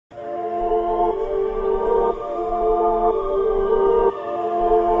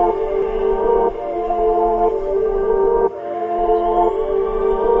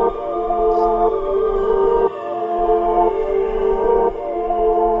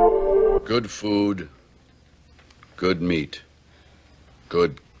Good food, good meat,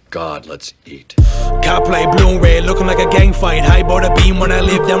 good God, let's eat. Cop play blue and red, looking like a gang fight. High bought a beam when I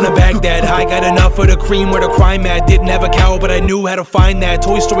lived down in Baghdad. High got enough of the cream where the crime at. Didn't have a cow, but I knew how to find that.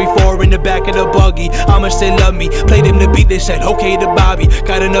 Toy Story 4 in the back of the buggy. How much they love me. Played him the beat, they said, okay to Bobby.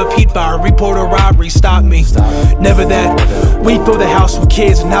 Got enough heat fire, report a robbery, stop me. Never that. We fill the house with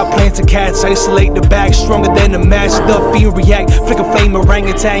kids, not plants and cats. Isolate the bag, stronger than a match. The fiend react, flick a flame,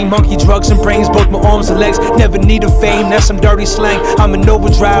 orangutan. Monkey drugs and brains, both my arms and legs. Never need a fame, that's some dirty slang. I'm in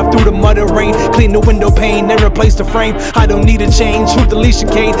overdrive through the mud and rain. Clean the window pane, then replace the frame. I don't need a chain, shoot the leash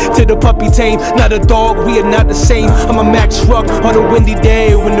and cane to the puppy tame. Not a dog, we are not the same. I'm a Mack truck on a windy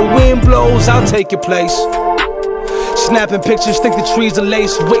day. When the wind blows, I'll take your place. Snapping pictures, think the trees are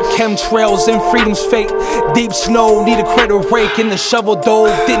laced with chemtrails and freedom's fate. Deep snow, need a credit rake in the shovel dove,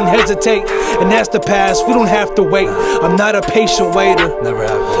 didn't hesitate. And that's the past, we don't have to wait. I'm not a patient waiter. Never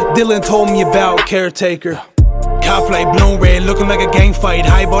have been. Dylan told me about caretaker. Cop play blue and red, looking like a gang fight.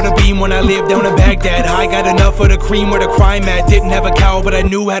 High bought a beam when I lived down in Baghdad. High got enough of the cream where the crime at. Didn't have a cow, but I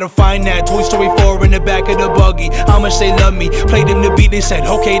knew how to find that. Toy Story 4 in the back of the buggy. How much they love me. Played him the beat, they said,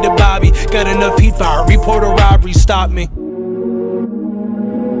 okay to Bobby. Got enough heat fire, report a robbery, stop me.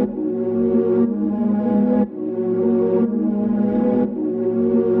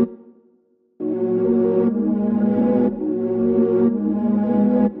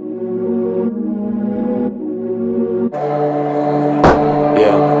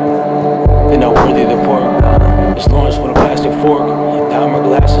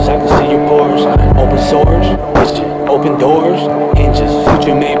 Open doors, hinges,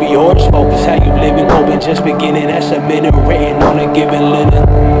 future may be yours. Focus how you living, open just beginning. That's a minute written on a given linen.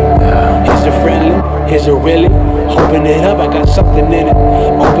 Is it friendly? Is it really? Open it up, I got something in it.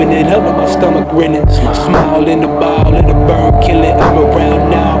 Open it up, with my stomach grinning. Smile in the ball, in the burn, kill it. I'm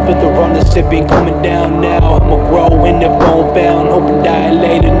around now, feel the run of sipping coming down now. I'ma grow in the bone bound, open die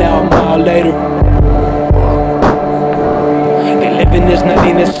later. Now a mile later. Living is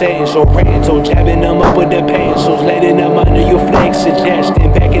nothing to say, so praying, so jabbing them up with the pencils, letting them under your flank,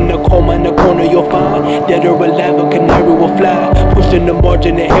 suggesting back in the coma in the corner you'll find dead or alive, a canary will fly, pushing the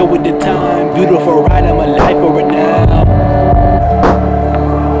margin ahead with the time. Beautiful ride, I'm alive for it now.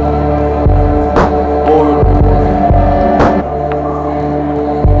 Bored.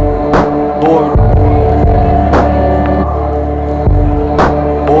 Bored.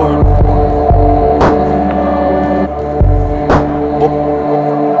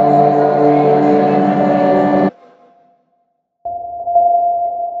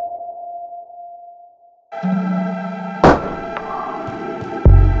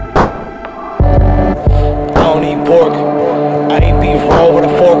 I don't eat pork, I eat beef raw with a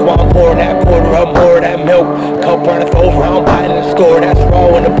fork while I'm pouring that quarter up more of that milk. Cup runneth over, I'm buying the score, that's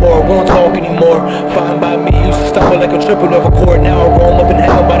raw in the pour, we don't talk anymore. Fine by me, used to stumble like a triple of a cord, now I roam up and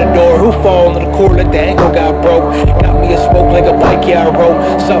hang up by the door. Who fall into the cord like the angle got broke? Got me a smoke like a bike, yeah I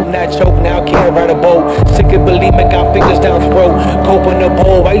rode. Something that choke, now can't ride a boat. Sick of bulimic, got fingers down throat. Cope in the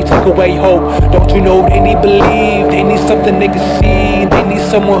bowl, why you take away hope? Don't you know they need believe, they need something they can see. They need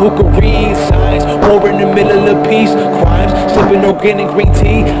someone who can read signs, war in the middle of peace. Crimes, sipping organic green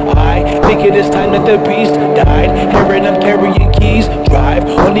tea. I think it is time that the beast died. Hearing I'm carrying keys, drive,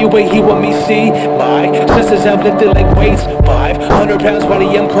 only way he want me see. My sisters have lifted like weights, 500 pounds,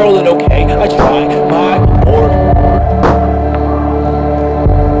 body I'm curling, okay, I try my board.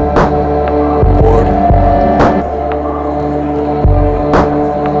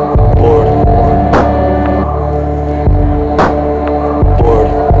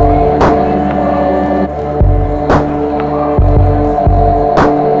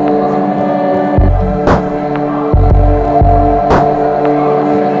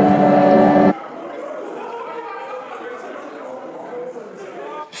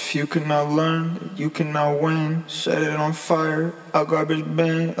 If you cannot learn, you cannot win. Set it on fire, a garbage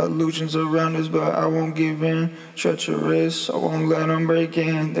bin. Illusions around us, but I won't give in. Treacherous, I won't let them break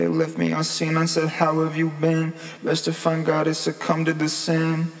in. They left me unseen, I said, how have you been? Best to find God is succumb to the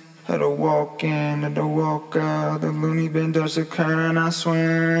sin. Had to walk in, had to walk out. The loony bin does occur and I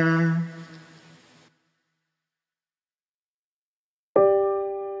swim.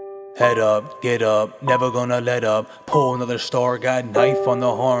 Head up, get up, never gonna let up. Pull another star, got knife on the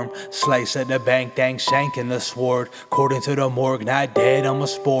arm. Slice at the bank, dang shank in the sword. According to the morgue, not dead, I'm a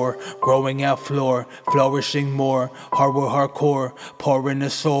spore. Growing out floor, flourishing more. Hard with hardcore, pouring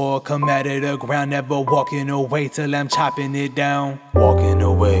the soil. Come out of the ground, never walking away till I'm chopping it down. Walking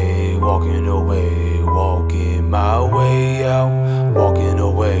away, walking away, walking my way out. Walking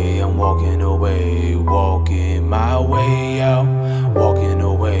away, I'm walking away, walking my way out. Walking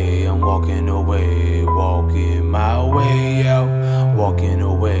away, I'm walking walking away, walking my way out. Walking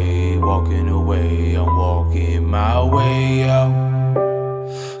away, I'm walking my way out.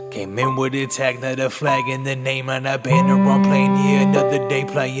 Came in with a tag, not a flag in the name, and a banner on plane. Yeah, another day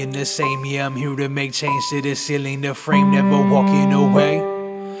playing the same. Yeah, I'm here to make change to the ceiling, the frame, never walking away.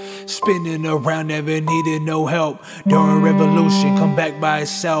 Spinning around, never needed no help. During revolution, come back by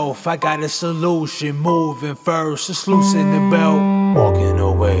itself. I got a solution, moving first, just loosen the belt. Walking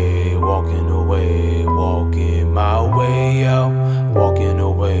away, walking my way out. Walking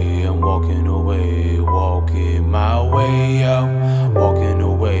away, I'm walking away, walking my way out. Walking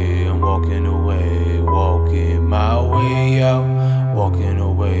away, I'm walking away, walking my way out. Walking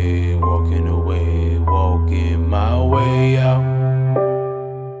away, walking my way out.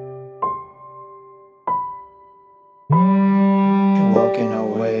 Walking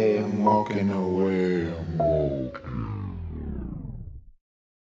away, I'm walking away, I'm walking.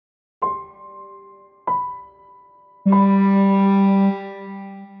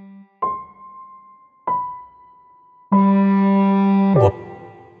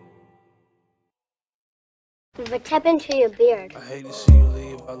 But tap into your beard. I hate to see you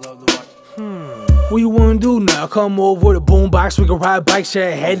leave, I love the watch. What you wanna do now? Come over to boombox, we can ride bikes,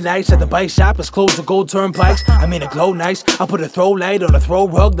 share headlights at the bike shop. Let's close the gold turnpikes. I mean, it glow nice. I'll put a throw light on a throw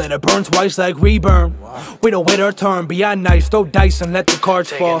rug that it burn twice like reburn. We don't wait our turn, beyond nice. Throw dice and let the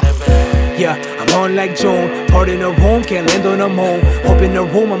cards fall. Yeah, I'm on like June. Part in the room, can't land on the moon. Up in the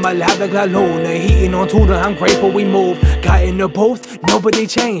room, I'm alive like La Luna. Heating on Tudor, I'm grateful we move. Got in the booth, nobody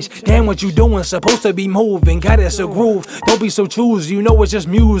changed. Damn, what you doing? Supposed to be moving. Got us a groove. Don't be so choosy, you know it's just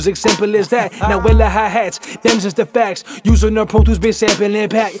music. Simple as that. Now with the hi-hats, them's just the facts. Using the Pro Tools, been sampling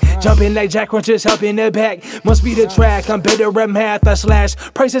back. Jumping like Jack Crunchers, helping the back. Must be the track, I'm better at math. I slash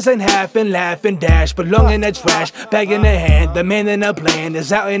prices in half and laugh and dash. Belong in the trash, bag in the hand. The man in the plan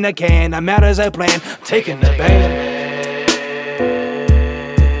is out in the can. I'm out as I plan, taking the band.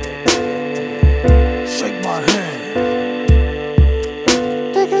 Shake my hand.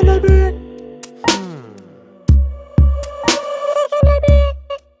 Taking the band.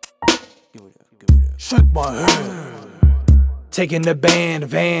 Shake my hand. Taking the band,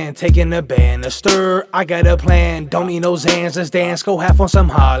 taking the band, a stir. I got a plan, don't need no Zans, let's dance, go half on some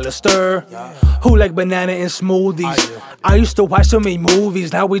Hollister. Who like banana and smoothies? I used to watch so many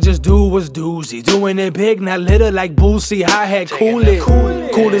movies, now we just do what's doozy. Doing it big, not little like Boosie. I had cool it,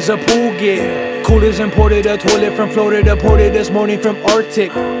 cool as a pool get. Cool as imported a toilet from Florida, ported this morning from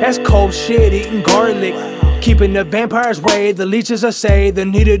Arctic. That's cold shit, eating garlic. Keeping the vampires away, the leeches are say. The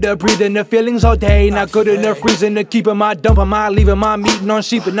needed to breathe in the feelings all day. Not good enough reason to keep my dumping my leaving my meeting on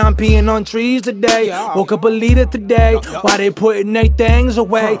sheep and I'm peeing on trees today. Woke up a leader today. Why they putting their things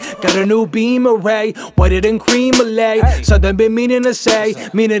away? Got a new beam array, whiter than cream Malay. Something been meaning to say,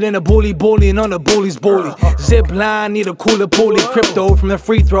 meaning in a bully bullying on a bully's bully. Zip line, need a cooler pulley. Crypto from the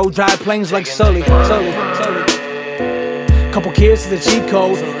free throw, drive planes like Sully. Couple kids to the cheat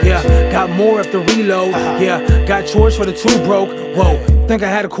code, yeah. Got more after reload, yeah. Got chores for the two broke, whoa. Think I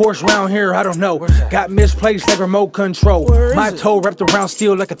had a course round here, I don't know. Got misplaced like remote control. My toe wrapped around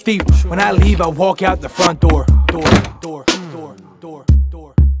steel like a thief. When I leave, I walk out the front door. Door.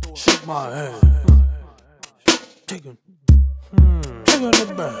 Shake my hand. Taking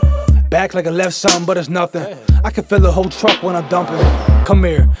the band. Back like I left something, but it's nothing. I can fill the whole truck when I'm dumping. Come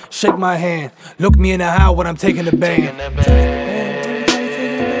here, shake my hand. Look me in the eye when I'm taking the band.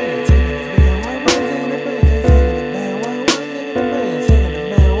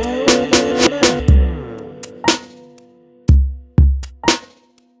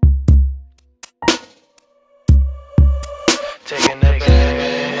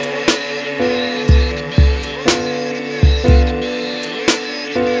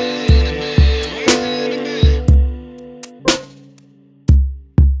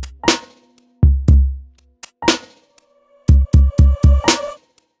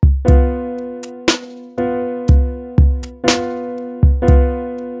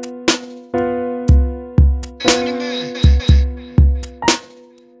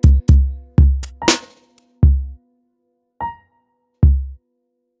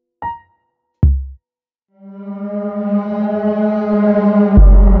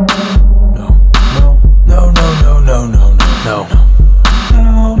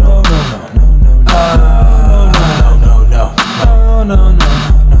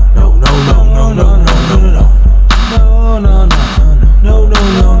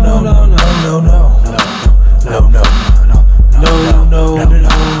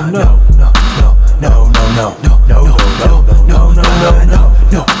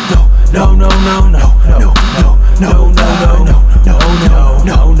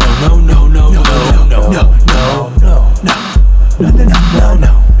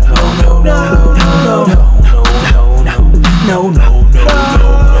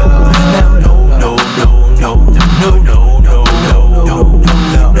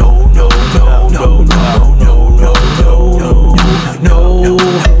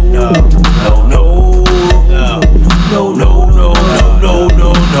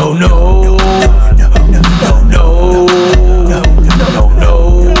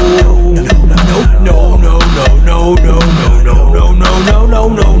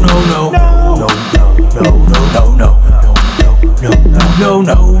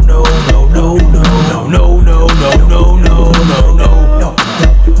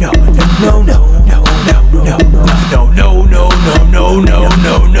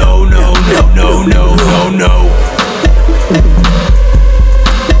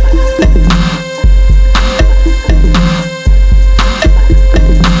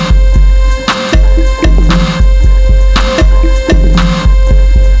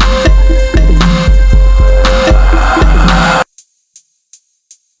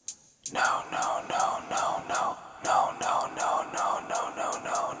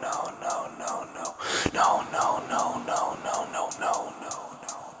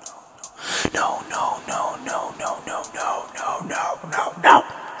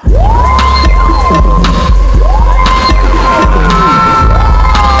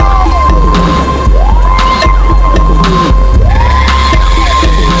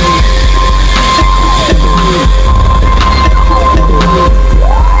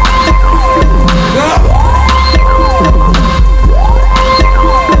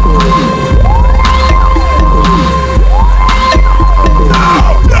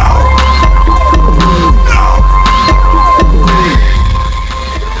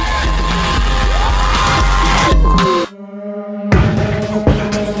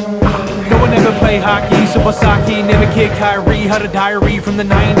 Sabasaki, never kid Kyrie, had a diary from the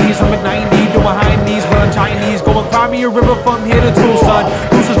 90s. I'm at 90, doing high knees, but I'm Chinese. Going cry me a river from here to Tucson.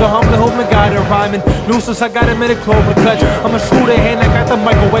 Nooses the humble, hope my guy to rhyming. Nooses, I got him in a clover clutch. I'm a scooter hand, I got the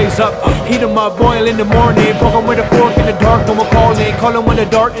microwaves up. Heat 'em up, boil in the morning. Poke 'em with a fork in the dark, no more calling. Call 'em when the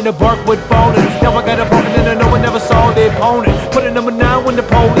dart in the bark would falling. Now I got a pocket and I know I never saw the opponent. Put a number 9 when the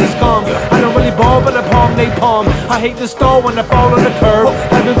police come. I don't really ball, but I palm they palm. I hate the stall when I fall on the curb.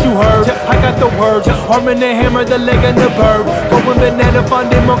 Haven't you heard? I got the words. Arm in the hammer, the leg and the bird. Going banana,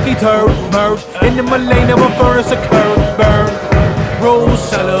 finding monkey turd. Merge into my lane, of a furnace, a curve. Burn. Rules,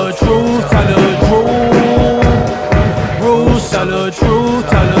 tell the truth, tell the truth. Rules, tell the truth,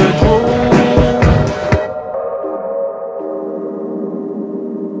 tell the truth.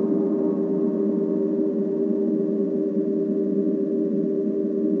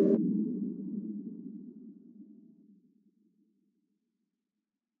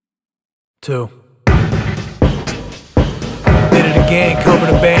 Two. Did it again, cover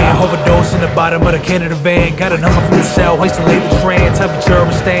the band. Overdose in the bottom of the can of the van. Got a number from the cell, isolated the trend.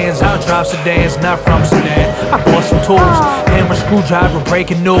 Temperature stands, out drop sedans, not from Sudan. I bought some tools, hammer, screwdriver,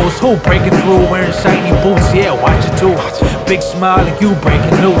 breaking news. Who breaking through, wearing shiny boots? Yeah, watch it too. Big smile like you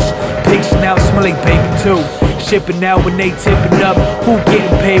breaking loose. Pig snout, smell like bacon too. Shipping out when they tipping up. Who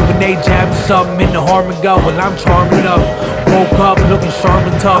getting paid when they jabbing something in the harm and go? Well, I'm charming up. Woke up looking sharp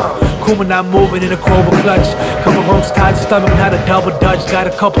and tough. Cool when I'm moving in a cobra clutch. Couple ropes tied to stomach, not a double dutch. Got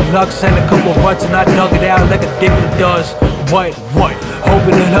a couple lucks and a couple ruts, and I dug it out like a diggler does. What?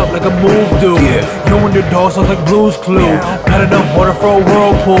 Hoping it up like a move do. Yeah. You and your dogs look like Blue's Clue. Yeah. Not enough water for a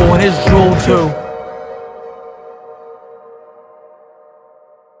whirlpool, and it's drool too.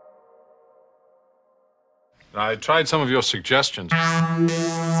 I tried some of your suggestions.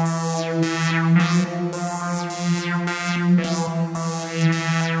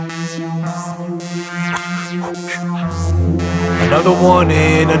 Another one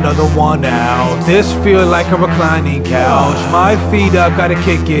in, another one out. This feel like a reclining couch. My feet up, gotta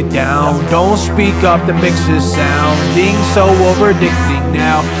kick it down. Don't speak up, the mix is sounding so over-addicting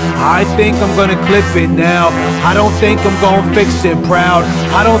now. I think I'm gonna clip it now. I don't think I'm gonna fix it proud.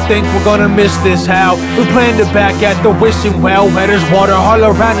 I don't think we're gonna miss this how. We planned it back at the wishing well, where there's water all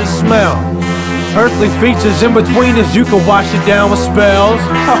around and smell. Earthly features in between us, you can wash it down with spells.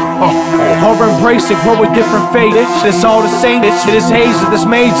 Or embrace it, grow a different fate. It's all the same, this shit is hazy. This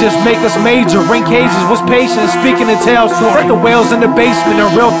may just make us major. Ring cages was patient, speaking in tales. Like the whales in the basement, a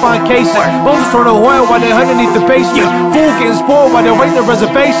real fine casing. Moses turn the oil while they're underneath the basement. Fool getting spoiled while they're waiting the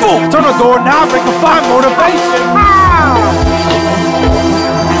reservation. Turn the door now, break a fine motivation.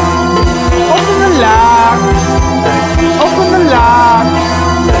 Open the lock. Open the lock.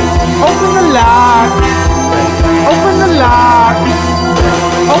 Open the lock. Open the lock.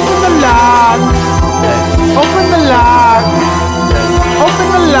 Open the lock. Open the lock. Open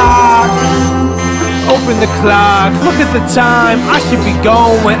the lock. Open the clock. Look at the time. I should be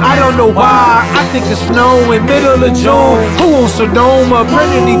going. I don't know why. I think it's snowing. Middle of June. Who wants Sonoma?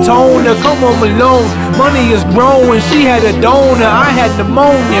 Brittany Toner. Come home alone. Money is growing. She had a donor. I had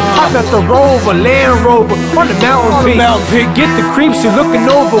pneumonia. I got the Rover, Land Rover on the mountain peak. Get the creeps. You're looking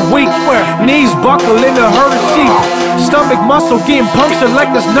over weak. Knees buckle in a herd of sheep. Stomach muscle getting punctured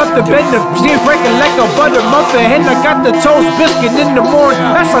like there's nothing better. Skin breaking like a butter muffin. And I got the toast biscuit in the morning.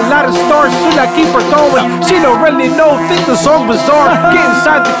 That's a lot of stars. Should I keep her throwing? She don't really know. Think the song bizarre. Get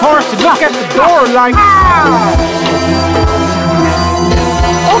inside the car. She look at the door like.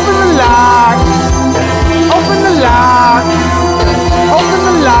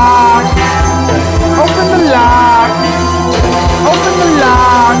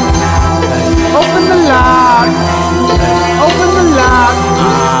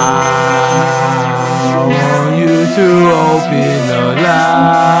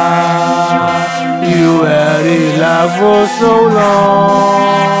 for so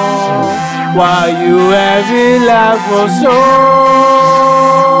long? Why you haven't laughed for so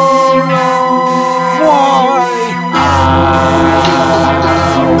long? Why? I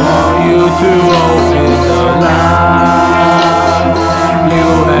want you to open the line. You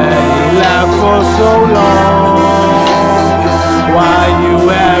haven't laughed for so long. Why you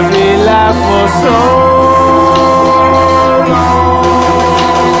haven't laughed for so long?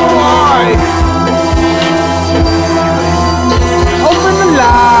 Why? Open the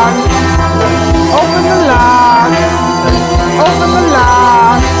line. Open the line. Open the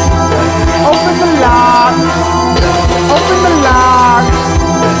line. Open the line. Open the line.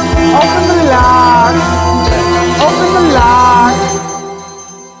 Open the line. Open the line.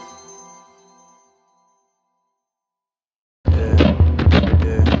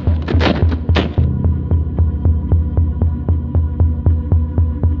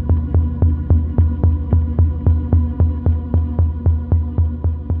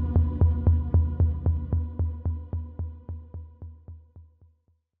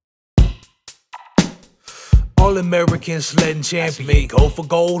 All-American sledding champion. Go for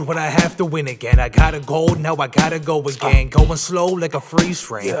gold when I have to win again. I got a gold, now I gotta go again. Going slow like a freeze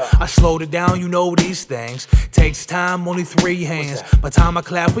frame. I slowed it down, you know these things. Takes time, only 3 hands. By time I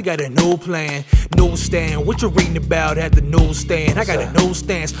clap, we got a new plan. Newsstand, what you reading about at the newsstand? I got a new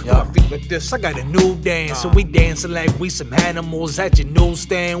stance. When I feel like this, I got a new dance. So we dancing like we some animals at your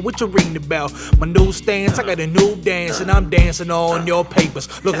newsstand. What you reading about? My newsstands, I got a new dance. And I'm dancing on your papers.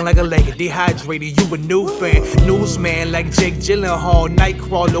 Looking like a leg dehydrated, you a new fan. Newsman like Jake Gyllenhaal,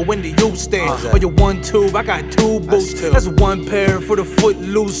 Nightcrawler when the youth stand. Oh, you 1 2, I got 2 boots. That's 1 pair for the foot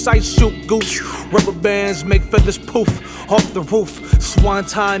loose. I shoot goose. Rubber bands make feathers poof off the roof.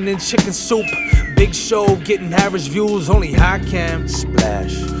 Swanton and chicken soup. Big show getting average views, only I can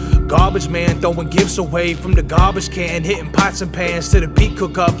splash. Garbage man throwing gifts away from the garbage can, hitting pots and pans to the beat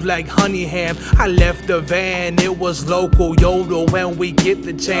cook up like honey ham. I left the van, it was local yodel when we get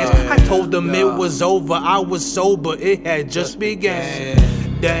the chance. I told them it was over, I was sober, it had just began.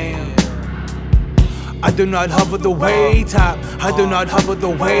 Damn. I do not hover the way top. I do not hover the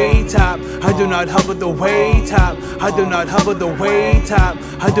way top. I do not hover the way top. I do not hover the way top.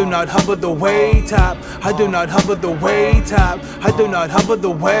 I do not hover the way top. I do not hover the way top. I do not hover the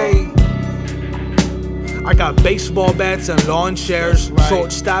way. I got baseball bats and lawn chairs.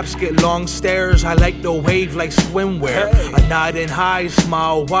 Short stops get long stares. I like the wave like swimwear. A nod and high,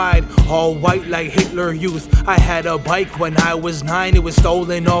 smile wide, all white like Hitler Youth. I had a bike when I was 9. It was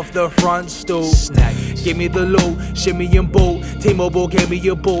stolen off the front stoop. Give me the loot, shimmy and boot. T-Mobile gave me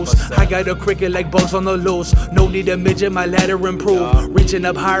a boost. I got a cricket like bugs on the loose. No need a midget, my ladder improved. Reaching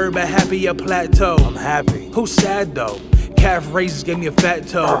up higher but happy a plateau. I'm happy. Who's sad though? Calf raises gave me a fat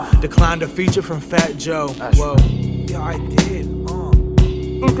toe. Declined a feature from Fat Joe. Whoa. Yeah, I did.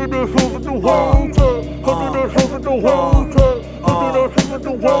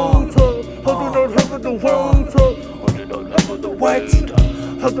 What?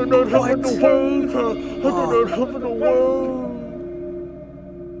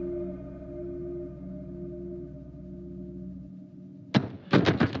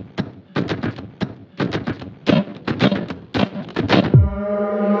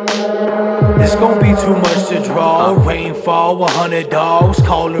 It's gonna be too much to draw. Rainfall, 100 dogs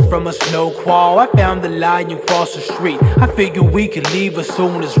calling from a snow quall. I found the lion across the street. I figured we could leave as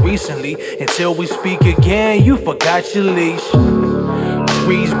soon as recently. Until we speak again, you forgot your leash.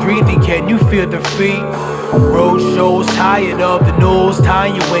 Freeze breathing, can you feel the feet? Road shows, tired of the news.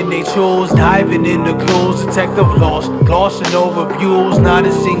 Tying you when they chose. Diving in the clues, detective lost. Glossing over views, not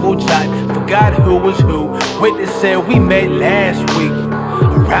a single jot. Forgot who was who. Witness said we met last week.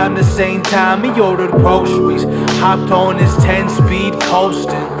 Around the same time he ordered groceries. Hopped on his 10-speed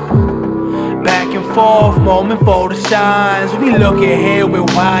coasting. Back and forth, moment for the shines. We look ahead with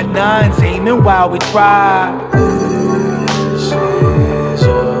wide nines, aiming while we try. This is a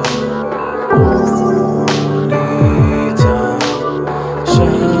only time.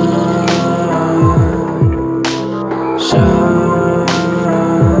 Shine, shine.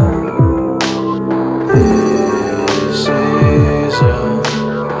 This is a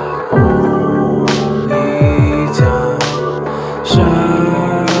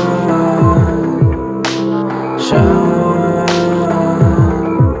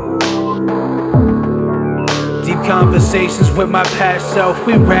conversations with my past self.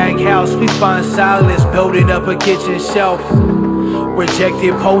 We rag house, we find silence, building up a kitchen shelf.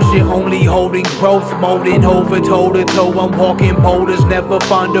 Rejected potion, only holding growth, molding over toe to toe. I'm walking boulders, never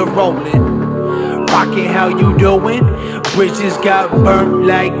fond of rolling. Rocking, how you doing? Bridges got burnt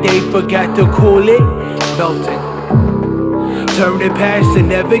like they forgot to cool it. Melting. Turning past to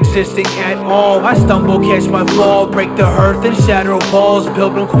never existing at all. I stumble, catch my fall, break the earth and shatter walls.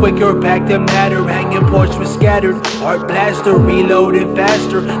 Build them quicker, pack them matter, hanging porch with scattered. Art blaster, reloaded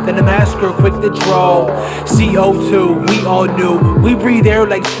faster than a massacre, quick to draw. CO2, we all knew, we breathe air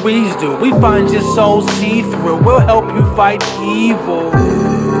like trees do. We find your soul see-through, we'll help you fight evil.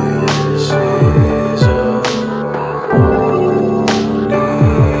 This is a holy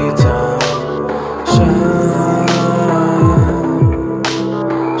time. Shine,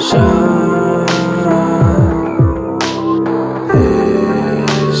 shine.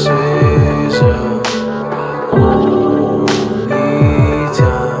 This is a holy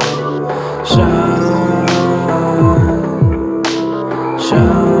time. Shine,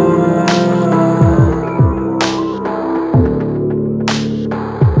 shine.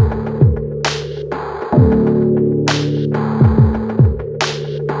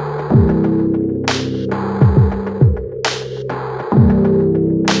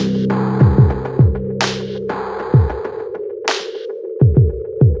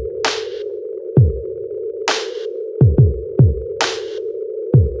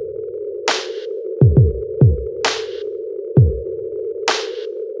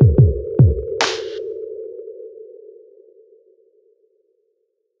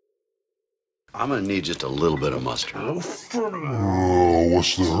 I'm gonna need just a little bit of mustard. What's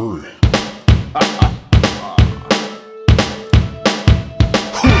the hurry?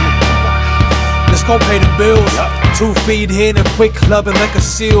 Let's go pay the bills. 2 feet in a quick clubbing like a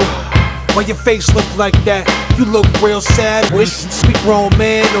seal. Why your face look like that? You look real sad. Wish speak grown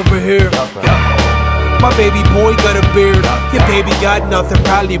man over here. My baby boy got a beard. Your baby got nothing.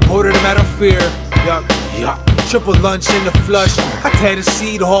 Probably boarded him out of fear. Triple lunch in the flush. I tear the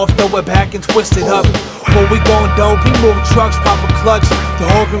seat off, throw it back and twist it up. When we going dope, we move trucks, pop a clutch. The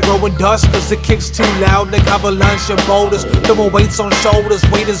organ growing dust, cause the kick's too loud. Like avalanche and boulders, throwing weights on shoulders.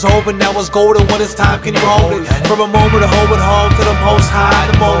 Weight is over, now it's golden. When it's time, can you hold it? From a moment to hold it home to the most high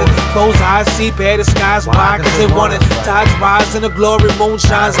in the morning. Close eyes, see bad, the sky's wide, cause they want it. Tides rise and the glory, moon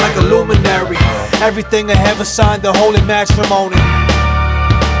shines like a luminary. Everything I ever signed, the holy matrimony.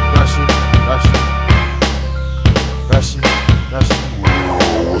 Rushy, Rushy, Rushy, Rushy,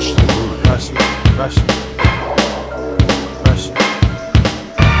 What's the hurry? Rushy, Rushy, Rushy.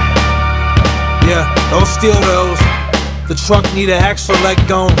 Yeah, don't steal those. The truck need an axle like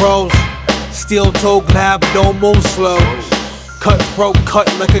Don Rose. Steel toe glad, but don't move slow. Cutthroat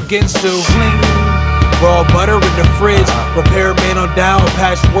cut like a Ginsu. Raw butter in the fridge. Repairman on down,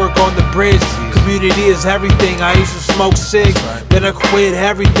 patchwork on the bridge. Community is everything. I used to smoke cig, then I quit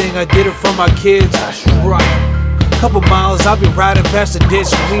everything. I did it for my kids. Right. Couple miles, I'll be riding past the ditch.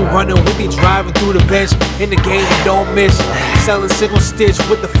 We running, we be driving through the bench. In the game, we don't miss. Selling single stitch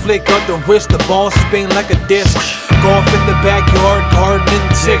with the flick of the wrist. The ball spin like a disc. Golf in the backyard, gardening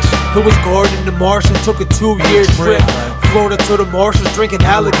ticks. Who was guarding the Martian? Took a 2-year trip. Florida to the marshes, drinking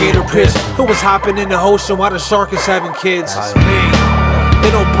alligator piss. Who was hopping in the ocean while the shark is having kids? It's me.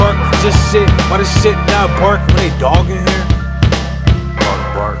 They don't bark, just sit. Why they sit now bark when they dog in here? Bark,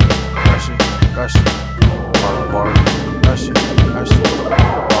 bark, Rushy, Rushy. Bark, bark, Rushy, Rushy.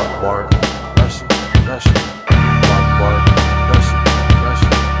 Bark, bark, Rushy, Rushy. Bark, bark, Rushy, Rushy.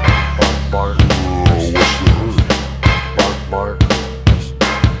 Bark, bark, Rushy, Rushy. Bark, bark, Rushy, Rushy. Bark, bark, Rushy.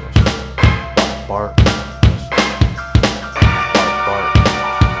 Bark, bark.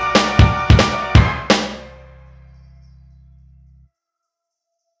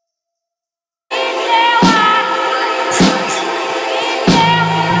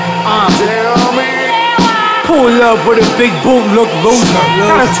 Pull up with a big boot, look loser.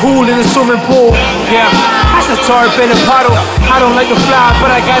 Got a tool in the swimming pool. Yeah, that's a tarp in a bottle. I don't like to fly, but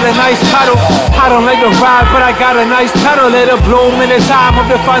I got a nice title. I don't like to ride, but I got a nice pedal. Let it bloom in the time.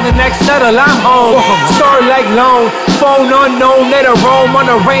 Hope to find the next settle. I'm home. Start like lone, phone unknown. Let it roam on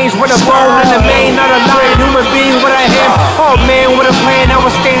the range with a bone in the main. Not a lion, human being with a hand. Oh man, with a plan. I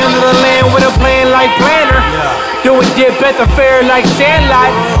was staying under the land with a plan like planner. Doing dip at the fair like Sandlot.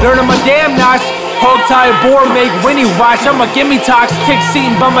 Learning my damn knots. Hog tie board make Winnie watch. I'ma gimme talks. Tick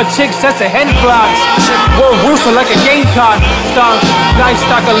seen by my chicks, that's a hen flocks. War rooster like a gamecock. Stock,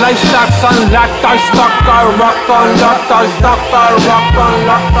 livestock, a livestock. Unlocked, I stock, I rock, unlocked, I stock, I rock,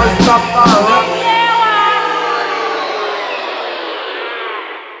 unlocked, I stock, I rock.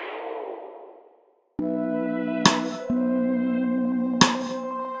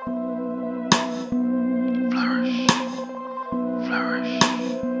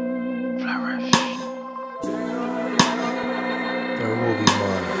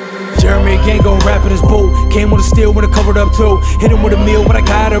 Jeremy gang gon' rap in his boot. Came with a steel when it covered up too. Hit him with a meal, but I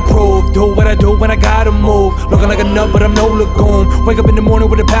gotta prove. Do what I do when I gotta move. Looking like a nut, but I'm no lagoon. Wake up in the morning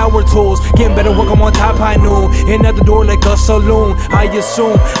with the power tools. Getting better work, I'm on top high noon. In at the door like a saloon. I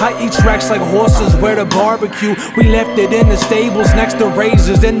assume I eat tracks like horses. Where the barbecue? We left it in the stables next to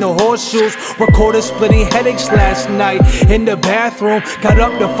razors in the horseshoes. Recorded splitting headaches last night in the bathroom. Got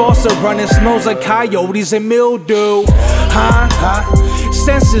up the faucet running, smells like coyotes and mildew.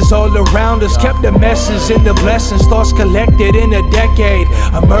 Senses all around us, kept the message in the blessings. Thoughts collected in a decade,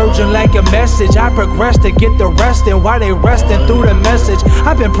 emerging like a message. I progress to get the rest in while they resting through the message.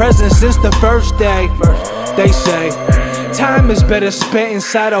 I've been present since the first day. They say time is better spent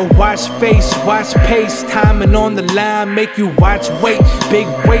inside a watch face, watch pace. Timing on the line make you watch weight. Big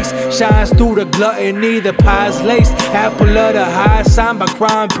waist shines through the gluttony, the pie's laced. Apple of the high, signed by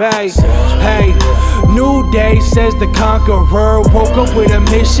crime pay. Hey, new day says the conqueror. Woke up with a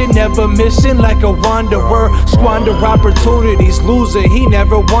mission, never missing like a wanderer. Squander opportunities, loser, he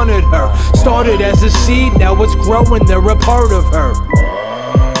never wanted her. Started as a seed, now it's growing, they're a part of her.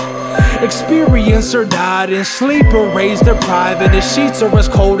 Experience or died in sleep or raised her private. The sheets are as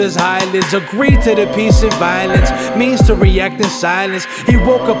cold as eyelids. Agreed to the peace and violence, means to react in silence. He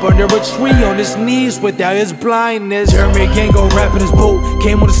woke up under a tree on his knees without his blindness. Jeremy gang gon' rap in his boot.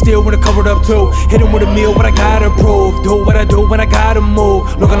 Came with a steel when it covered up too. Hit him with a meal, but I gotta prove. Do what I do when I gotta move.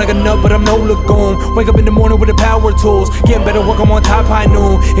 Looking like a nut, but I'm no lagoon. Wake up in the morning with the power tools. Getting better work, I'm on top high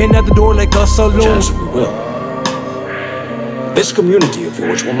noon. In at the door like a saloon. Chance we will. This community of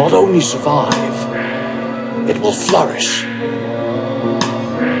yours will not only survive, it will flourish.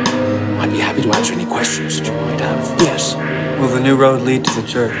 I'd be happy to answer any questions that you might have. Yes. Will the new road lead to the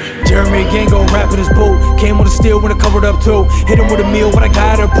church? Jeremy gang gon' rap in his boot. Came with a steel when it covered up too. Hit him with a meal, but I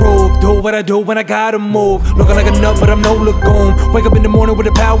gotta prove. Do what I do when I gotta move. Looking like a nut, but I'm no lagoon. Wake up in the morning with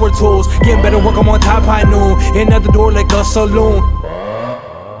the power tools. Getting better work, I'm on top high noon. In at the door like a saloon.